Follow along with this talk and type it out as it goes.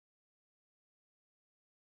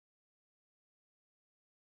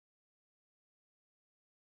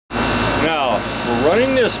We're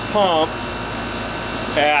running this pump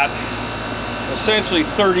at essentially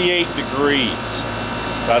 38 degrees.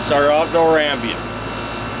 That's our outdoor ambient.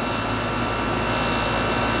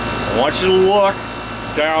 I want you to look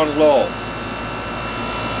down low.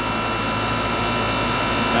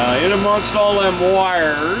 Now, in amongst all them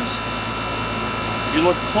wires, if you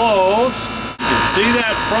look close, you can see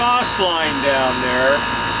that frost line down there.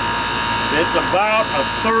 It's about a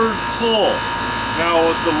third full. Now,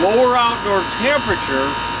 with the lower outdoor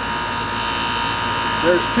temperature,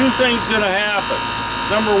 there's two things going to happen.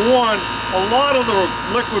 Number one, a lot of the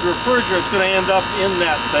liquid refrigerant is going to end up in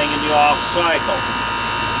that thing and you off cycle.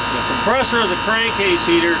 The compressor has a crankcase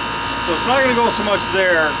heater, so it's not going to go so much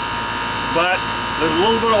there, but there's a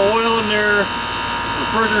little bit of oil in there.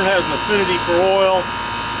 Refrigerant has an affinity for oil,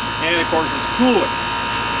 and of course it's cooling.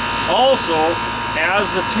 Also,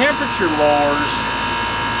 as the temperature lowers,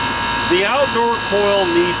 the outdoor coil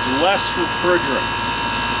needs less refrigerant.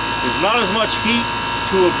 There's not as much heat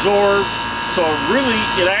to absorb, so really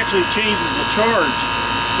it actually changes the charge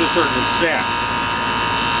to a certain extent.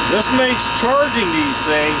 This makes charging these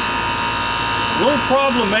things a little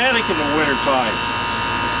problematic in the wintertime.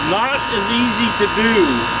 It's not as easy to do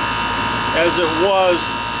as it was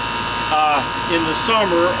in the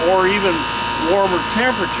summer or even warmer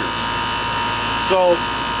temperatures. So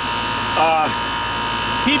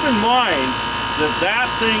keep in mind that that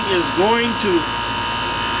thing is going to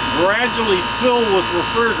gradually fill with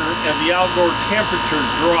refrigerant as the outdoor temperature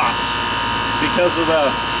drops because of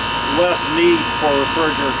the less need for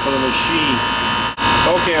refrigerant for the machine.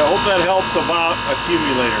 Okay, I hope that helps about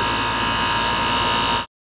accumulators.